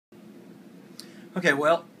Okay,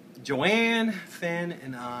 well, Joanne, Finn,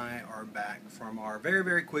 and I are back from our very,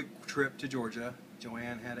 very quick trip to Georgia.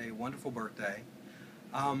 Joanne had a wonderful birthday.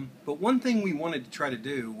 But one thing we wanted to try to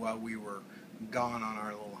do while we were gone on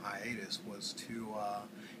our little hiatus was to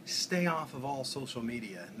stay off of all social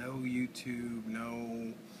media. No YouTube,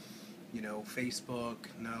 no, Facebook,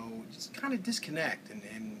 no, just kind of disconnect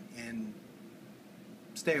and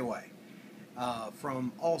stay away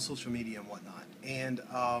from all social media and whatnot. And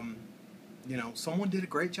someone did a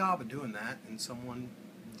great job of doing that, and someone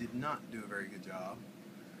did not do a very good job.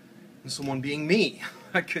 And someone being me,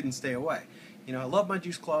 I couldn't stay away. I love my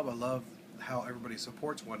Juice Club. I love how everybody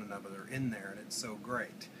supports one another in there, and it's so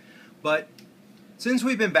great. But since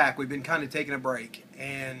we've been back, we've been kind of taking a break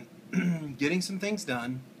and getting some things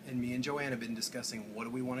done. And me and Joanne have been discussing what do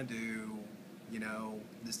we want to do,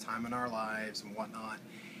 this time in our lives and whatnot,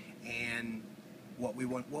 and what we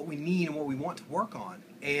want, what we need, and what we want to work on.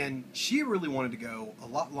 And she really wanted to go a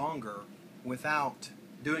lot longer without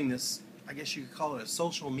doing this. I guess you could call it a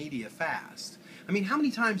social media fast. I mean, how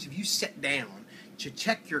many times have you sat down to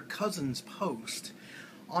check your cousin's post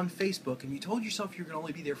on Facebook and you told yourself you're going to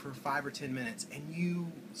only be there for 5 or 10 minutes and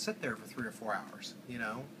you sit there for 3 or 4 hours,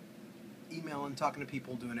 emailing, talking to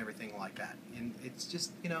people, doing everything like that. And it's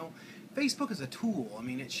just, Facebook is a tool. I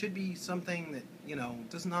mean, it should be something that,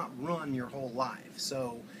 does not run your whole life.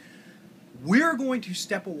 So we're going to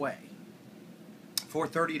step away for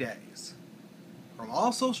 30 days from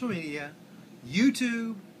all social media,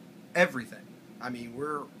 YouTube, everything. I mean,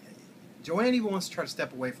 Joanne even wants to try to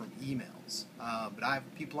step away from emails, but I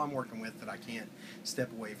have people I'm working with that I can't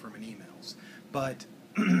step away from in emails. But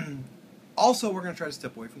also, we're going to try to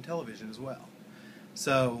step away from television as well.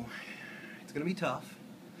 So it's going to be tough.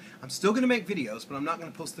 I'm still going to make videos, but I'm not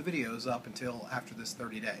going to post the videos up until after this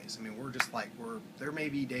 30 days. I mean, there may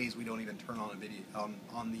be days we don't even turn on a video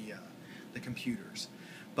on the computers.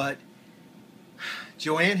 But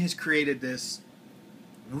Joanne has created this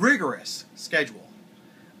rigorous schedule.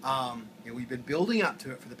 And we've been building up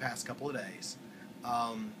to it for the past couple of days.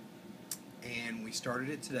 And we started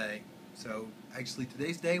it today. So actually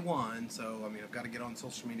today's day one, so I've got to get on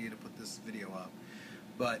social media to put this video up.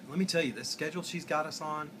 But let me tell you, this schedule she's got us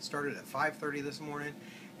on started at 5:30 this morning,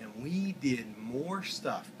 and we did more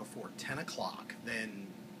stuff before 10 o'clock than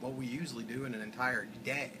what we usually do in an entire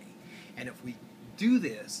day. And if we do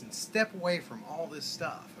this and step away from all this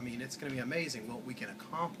stuff, it's going to be amazing what we can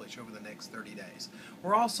accomplish over the next 30 days.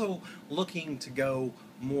 We're also looking to go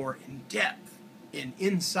more in depth and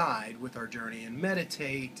inside with our journey and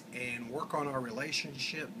meditate and work on our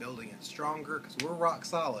relationship, building it stronger, because we're rock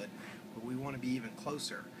solid, but we want to be even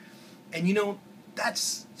closer. And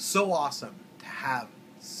that's so awesome to have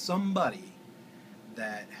somebody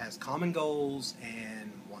that has common goals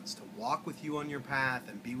and wants to walk with you on your path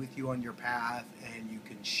and be with you on your path, and you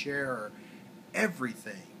can share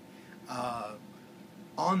everything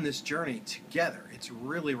on this journey together. It's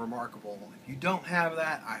really remarkable. If you don't have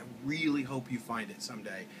that, I really hope you find it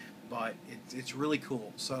someday. But it's really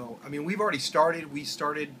cool. So, we've already started. We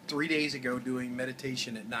started 3 days ago doing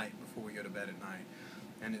meditation at night before we go to bed at night.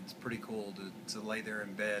 And it's pretty cool to lay there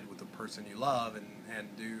in bed with the person you love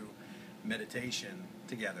and do meditation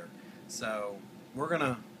together. So we're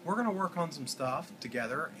gonna work on some stuff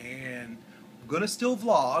together, and I'm gonna still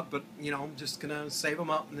vlog, but I'm just gonna save them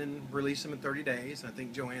up and then release them in 30 days. I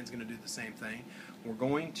think Joanne's gonna do the same thing. We're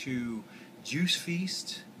going to juice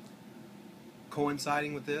feast.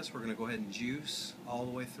 Coinciding with this, we're going to go ahead and juice all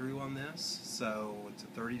the way through on this. So it's a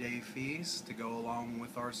 30-day feast to go along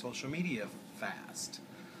with our social media fast.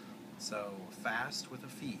 So fast with a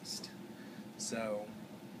feast. So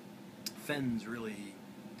Finn's really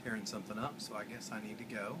tearing something up, so I guess I need to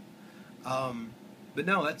go. But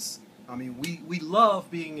no, we love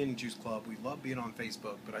being in Juice Club. We love being on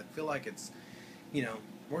Facebook, but I feel like it's,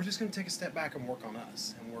 we're just going to take a step back and work on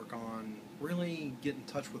us and work on really get in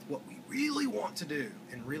touch with what we really want to do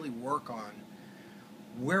and really work on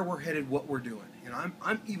where we're headed, what we're doing. And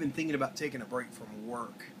I'm even thinking about taking a break from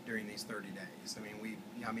work during these 30 days.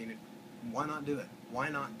 Why not do it? Why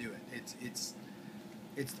not do it? It's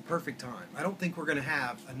the perfect time. I don't think we're going to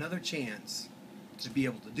have another chance to be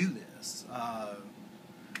able to do this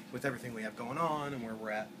with everything we have going on and where we're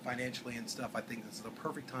at financially and stuff. I think this is the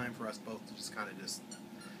perfect time for us both to just kind of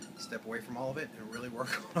step away from all of it and really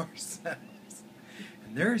work on ourselves.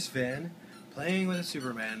 And there's Finn playing with a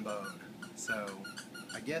Superman bone. So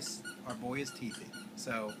I guess our boy is teething.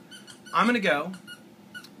 So I'm going to go.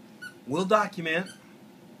 We'll document.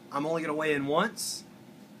 I'm only going to weigh in once,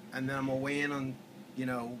 and then I'm going to weigh in on,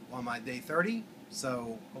 on my day 30.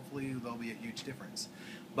 So hopefully there'll be a huge difference.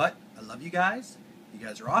 But I love you guys. You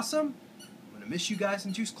guys are awesome. I'm going to miss you guys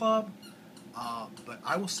in Juice Club. But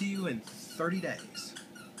I will see you in 30 days.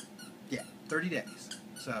 Yeah, 30 days.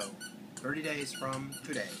 So, 30 days from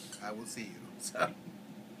today, I will see you. So,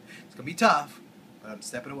 it's going to be tough, but I'm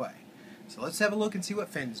stepping away. So let's have a look and see what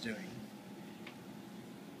Finn's doing.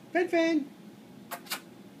 Finn!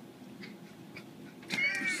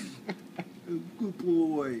 Good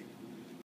boy.